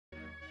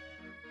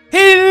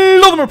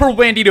Hello there, my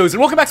Purple Banditos, and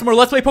welcome back to more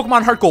Let's Play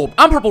Pokemon HeartGold.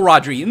 I'm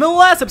PurpleRodri. In the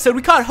last episode,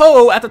 we caught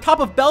Ho-Oh at the top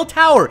of Bell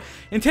Tower.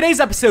 In today's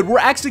episode, we're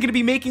actually going to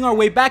be making our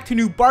way back to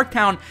New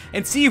Barktown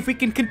and see if we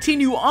can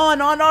continue on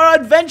our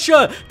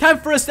adventure. Time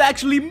for us to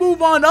actually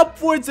move on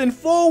upwards and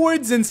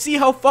forwards and see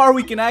how far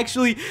we can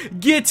actually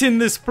get in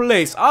this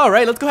place.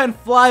 Alright, let's go ahead and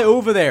fly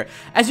over there.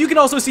 As you can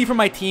also see from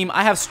my team,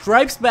 I have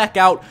Stripes back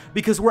out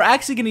because we're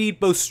actually going to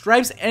need both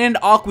Stripes and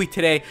Aqui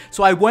today,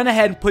 so I went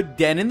ahead and put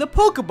Den in the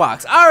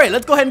Pokebox. Alright,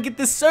 let's go ahead and get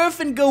this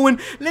surfing going.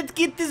 Let's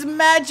get this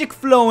magic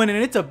flowing, and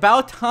it's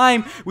about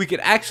time we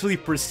could actually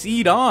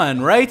proceed on,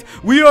 right?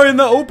 We are in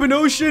the open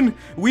ocean,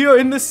 we are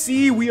in the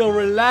sea, we are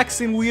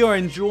relaxing, we are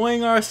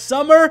enjoying our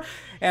summer,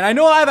 and I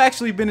know I've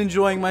actually been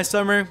enjoying my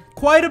summer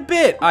quite a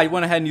bit. I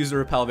went ahead and used the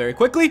repel very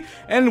quickly,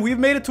 and we've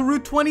made it to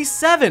Route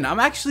 27. I'm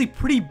actually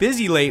pretty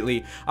busy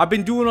lately. I've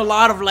been doing a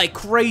lot of like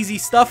crazy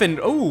stuff, and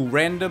oh,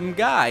 random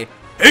guy.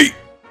 Hey!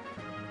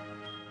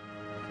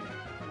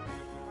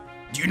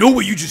 Do you know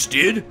what you just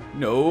did?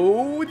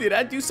 No, did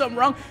I do something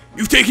wrong?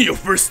 You've taken your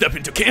first step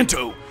into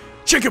Kanto.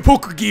 Check your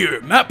poker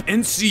gear, map,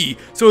 and see.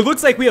 So it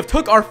looks like we have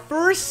took our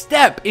first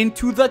step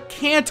into the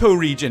Kanto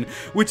region,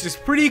 which is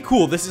pretty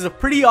cool. This is a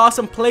pretty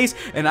awesome place,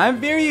 and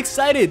I'm very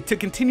excited to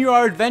continue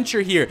our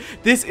adventure here.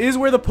 This is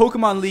where the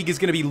Pokemon League is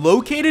going to be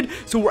located,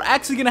 so we're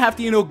actually going to have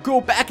to, go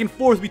back and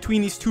forth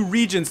between these two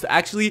regions to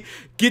actually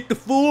get the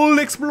full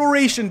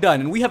exploration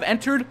done. And we have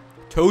entered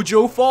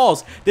Tohjo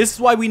Falls. This is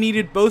why we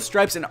needed both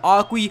Stripes and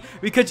Aqui,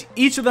 because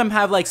each of them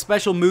have like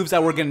special moves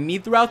that we're gonna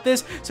need throughout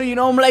this. So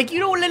I'm like,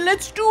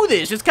 let's do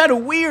this. It's kind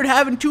of weird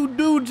having two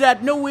dudes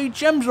that know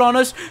HMs on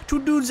us,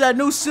 two dudes that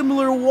know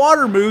similar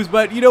water moves,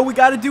 but we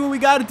gotta do what we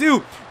gotta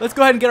do. Let's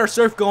go ahead and get our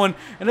surf going,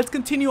 and let's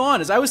continue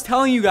on. As I was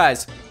telling you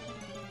guys,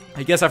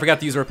 I guess I forgot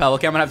to use repel.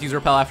 Okay, I'm gonna have to use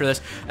repel after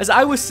this. As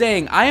I was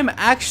saying, I am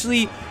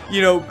actually,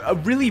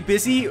 really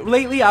busy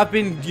lately. I've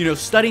been,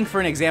 studying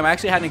for an exam. I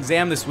actually had an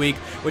exam this week,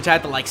 which I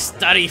had to like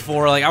study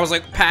for. Like I was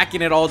like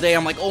packing it all day.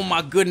 I'm like, oh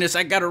my goodness,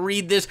 I gotta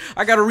read this.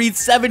 I gotta read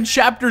 7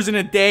 chapters in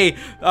a day.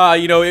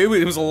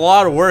 It was a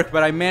lot of work,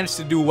 but I managed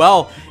to do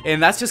well,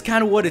 and that's just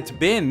kind of what it's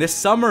been. This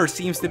summer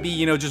seems to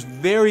be, just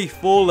very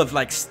full of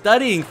like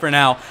studying for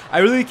now. I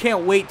really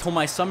can't wait till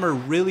my summer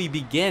really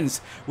begins,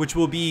 which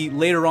will be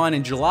later on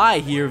in July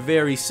here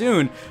very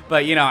soon.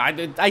 But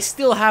I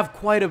still have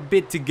quite a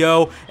bit to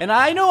go, and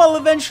I know I'll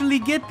eventually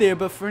get there,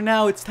 but for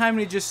now it's time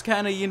to just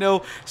kind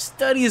of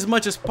study as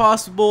much as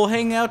possible,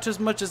 hang out as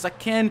much as I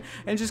can,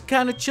 and just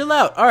kind of chill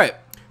out. Alright,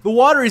 the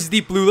water is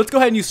deep blue. Let's go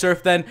ahead and use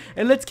surf then,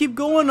 and let's keep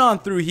going on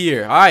through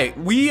here. Alright,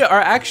 we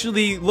are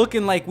actually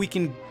looking like we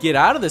can get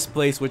out of this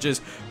place, which is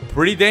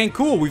pretty dang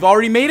cool. We've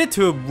already made it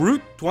to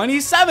Route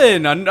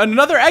 27,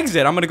 another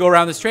exit. I'm gonna go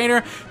around this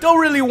trainer. Don't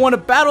really want to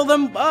battle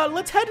them.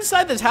 Let's head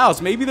inside this house.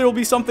 Maybe there will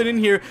be something in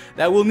here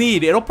that we'll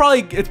need. It's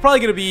probably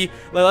gonna be.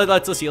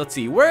 Let's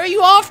see. Where are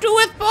you off to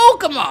with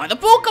Pokemon? The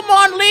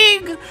Pokemon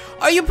League.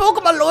 Are you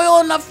Pokemon loyal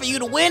enough for you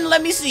to win?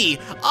 Let me see.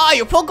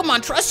 Your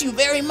Pokemon trust you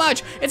very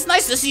much. It's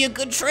nice to see a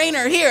good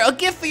trainer. Here, a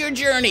gift for your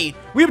journey.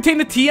 We obtained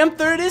a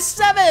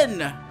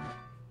TM37.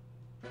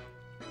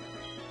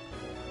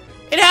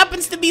 It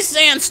happens to be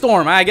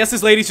Sandstorm. I guess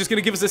this lady's just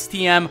gonna give us this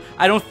TM.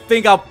 I don't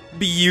think I'll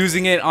be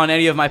using it on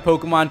any of my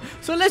Pokemon.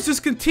 So let's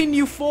just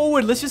continue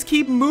forward. Let's just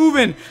keep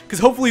moving, because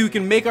hopefully we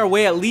can make our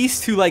way at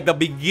least to like the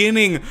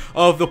beginning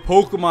of the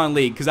Pokemon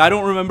League, because I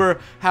don't remember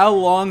how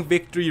long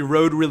Victory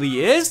Road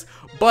really is.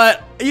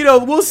 But,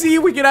 we'll see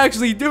if we can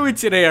actually do it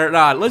today or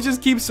not. Let's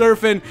just keep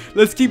surfing.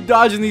 Let's keep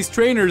dodging these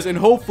trainers, and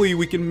hopefully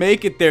we can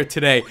make it there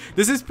today.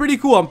 This is pretty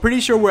cool. I'm pretty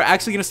sure we're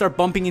actually going to start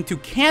bumping into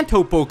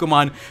Kanto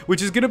Pokemon,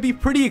 which is going to be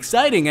pretty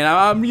exciting.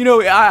 And,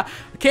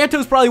 Kanto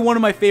is probably one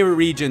of my favorite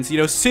regions.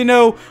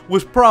 Sinnoh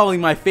was probably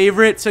my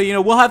favorite. So,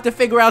 we'll have to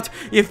figure out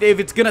if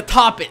it's going to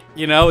top it.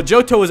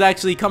 Johto was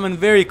actually coming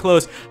very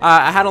close.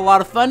 I had a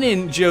lot of fun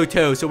in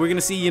Johto. So we're going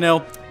to see,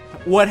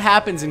 what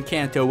happens in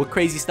Kanto, what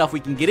crazy stuff we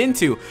can get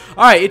into.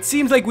 Alright, it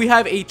seems like we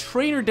have a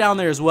trainer down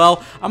there as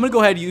well. I'm gonna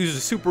go ahead and use a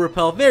super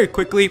repel very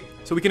quickly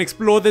so we can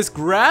explore this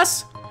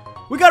grass.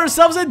 We got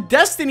ourselves a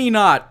Destiny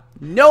Knot.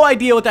 No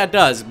idea what that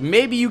does.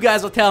 Maybe you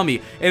guys will tell me.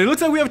 And it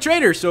looks like we have a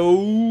trainer,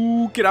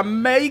 so can I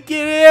make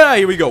it? Yeah,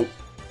 here we go.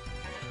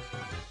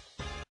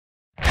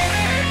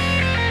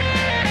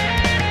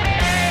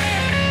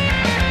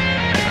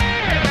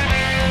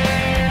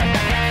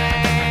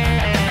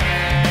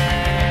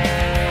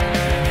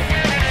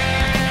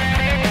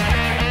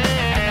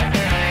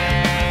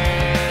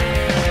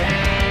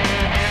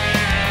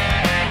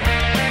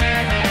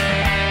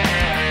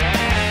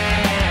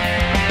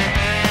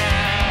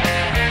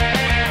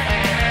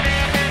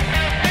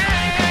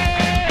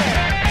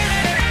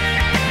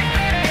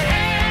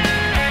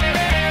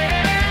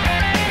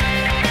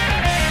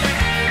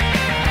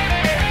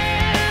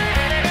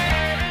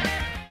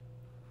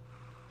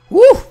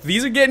 Woo!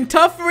 These are getting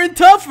tougher and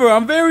tougher.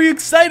 I'm very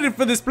excited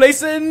for this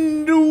place,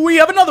 and we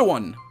have another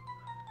one.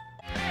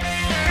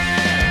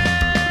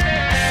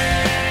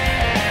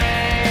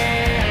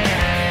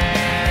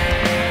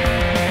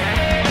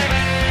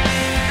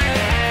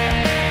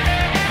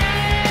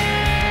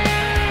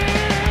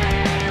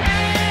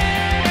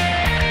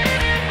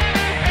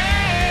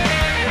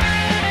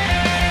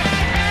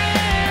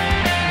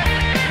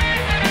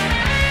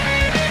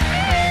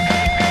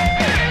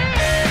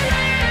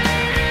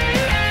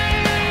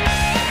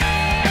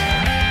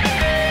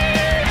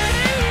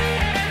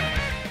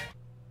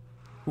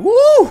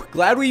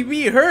 glad we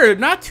beat her.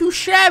 Not too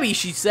shabby,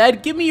 she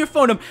said. Give me your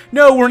phone number.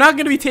 No, we're not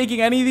going to be taking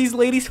any of these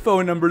ladies'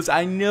 phone numbers.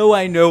 I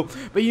know.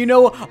 But you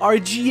know, our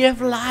GF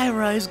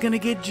Lyra is going to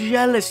get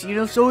jealous. You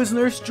know, so is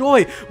Nurse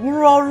Joy.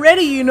 We're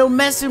already, you know,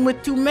 messing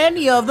with too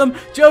many of them.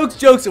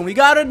 Jokes, and we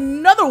got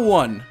another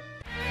one.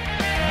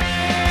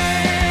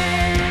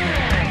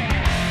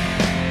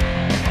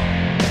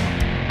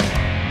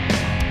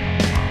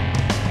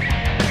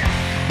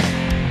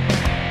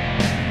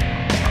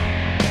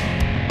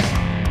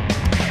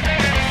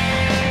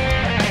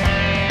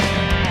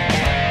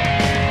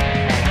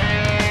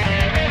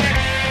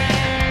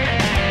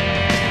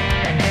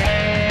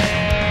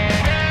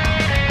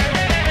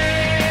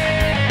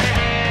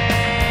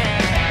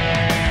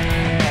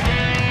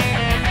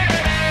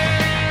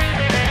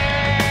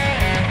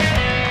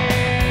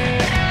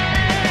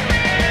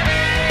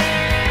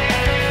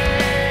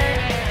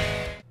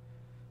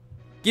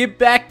 Get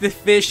back to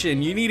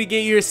fishing. You need to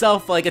get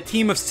yourself like a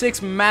team of 6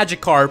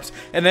 Magikarps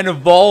and then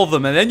evolve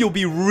them, and then you'll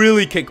be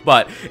really kick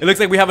butt. It looks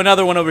like we have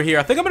another one over here.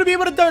 I think I'm gonna be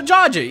able to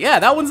dodge it. Yeah,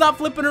 that one's not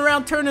flipping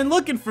around, turning,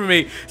 looking for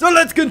me. So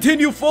let's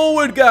continue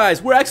forward,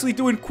 guys. We're actually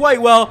doing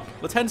quite well.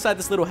 Let's head inside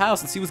this little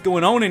house and see what's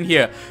going on in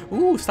here.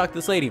 Ooh, let's talk to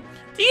this lady.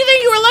 Do you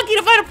think you were lucky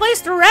to find a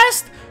place to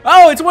rest?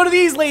 Oh, it's one of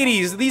these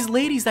ladies. These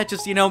ladies that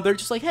just, you know, they're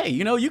just like, hey,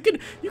 you know, you can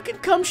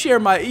come share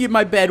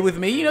my bed with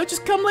me. You know,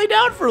 just come lay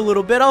down for a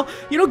little bit. I'll,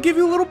 you know, give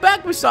you a little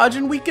back massage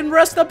and we can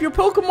rest up your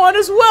Pokemon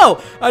as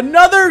well.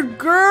 Another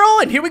girl,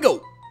 and here we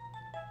go.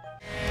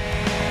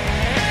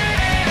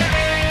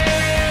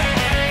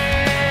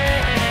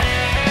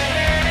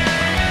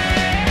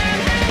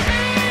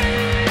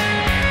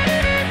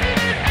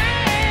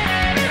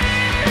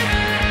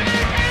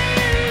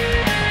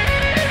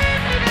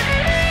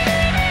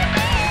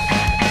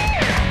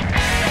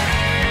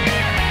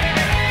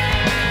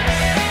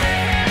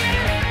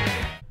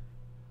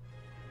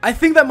 I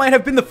think that might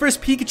have been the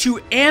first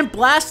Pikachu and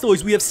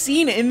Blastoise we have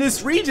seen in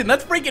this region.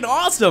 That's freaking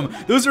awesome.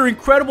 Those are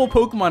incredible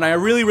Pokemon. I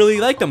really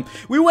like them.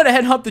 We went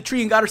ahead and humped the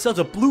tree and got ourselves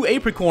a blue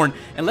apricorn.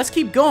 And let's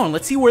keep going.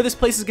 Let's see where this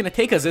place is going to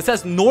take us. It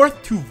says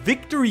north to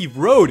Victory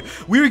Road.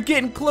 We're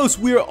getting close.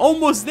 We are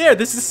almost there.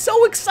 This is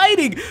so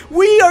exciting.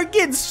 We are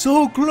getting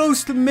so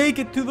close to make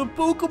it to the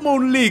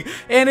Pokemon League.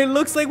 And it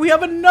looks like we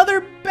have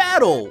another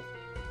battle.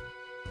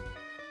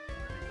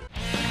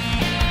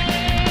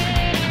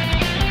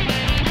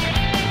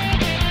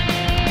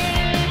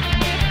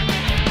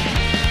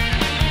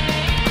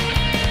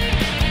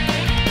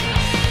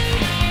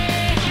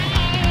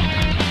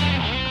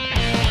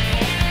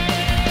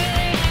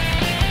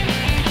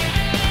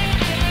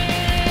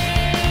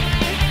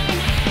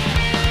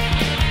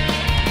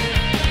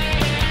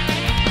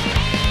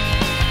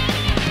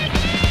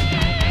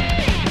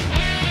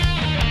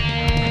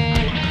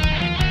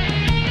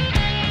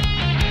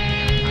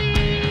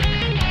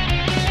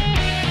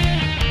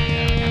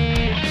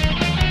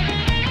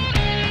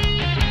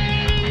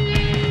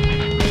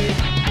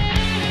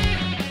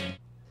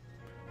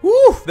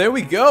 There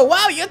we go.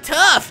 Wow, you're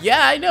tough.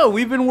 Yeah, I know.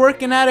 We've been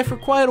working at it for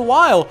quite a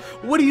while.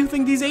 What do you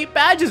think these 8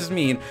 badges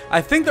mean?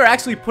 I think they're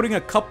actually putting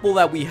a couple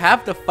that we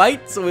have to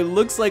fight, so it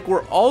looks like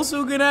we're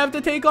also gonna have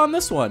to take on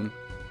this one.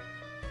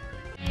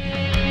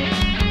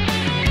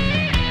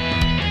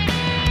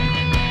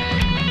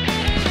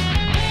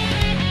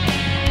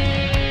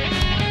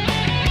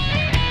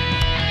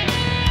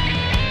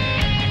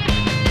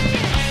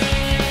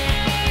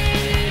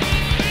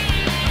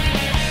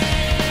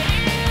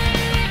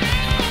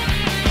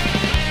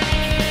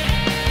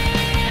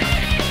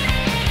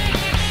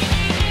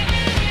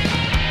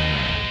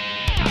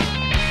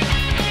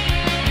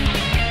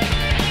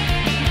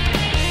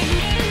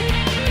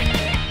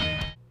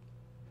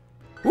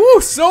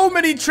 So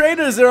many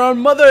trainers are on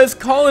Mother is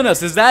calling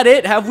us. Is that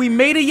it? Have we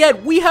made it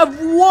yet? We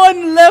have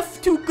 1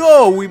 left to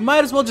go. We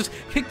might as well just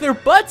kick their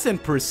butts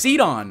and proceed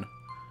on.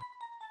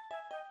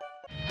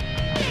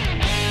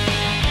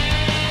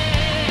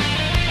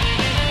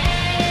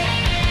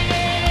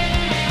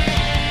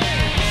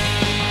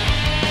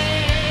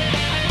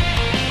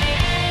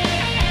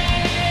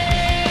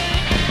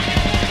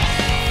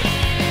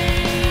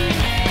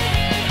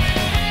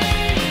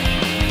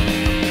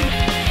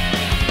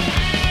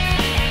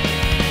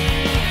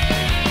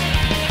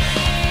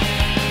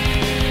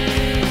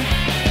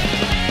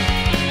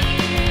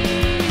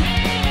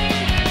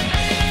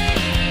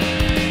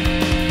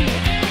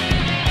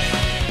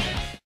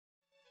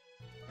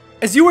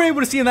 As you were able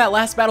to see in that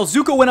last battle,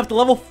 Zuko went up to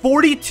level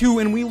 42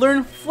 and we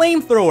learned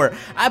Flamethrower.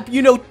 I,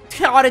 you know,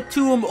 taught it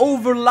to him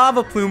over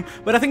Lava Plume,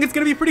 but I think it's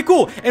going to be pretty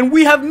cool. And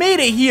we have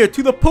made it here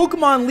to the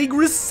Pokemon League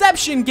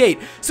reception gate.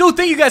 So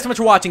thank you guys so much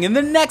for watching. In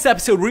the next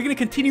episode, we're going to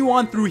continue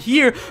on through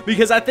here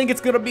because I think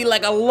it's going to be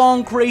like a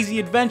long, crazy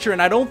adventure.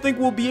 And I don't think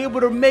we'll be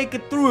able to make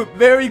it through it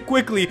very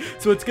quickly.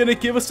 So it's going to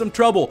give us some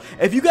trouble.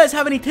 If you guys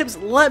have any tips,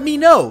 let me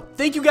know.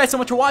 Thank you guys so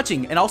much for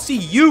watching, and I'll see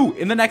you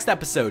in the next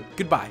episode.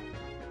 Goodbye.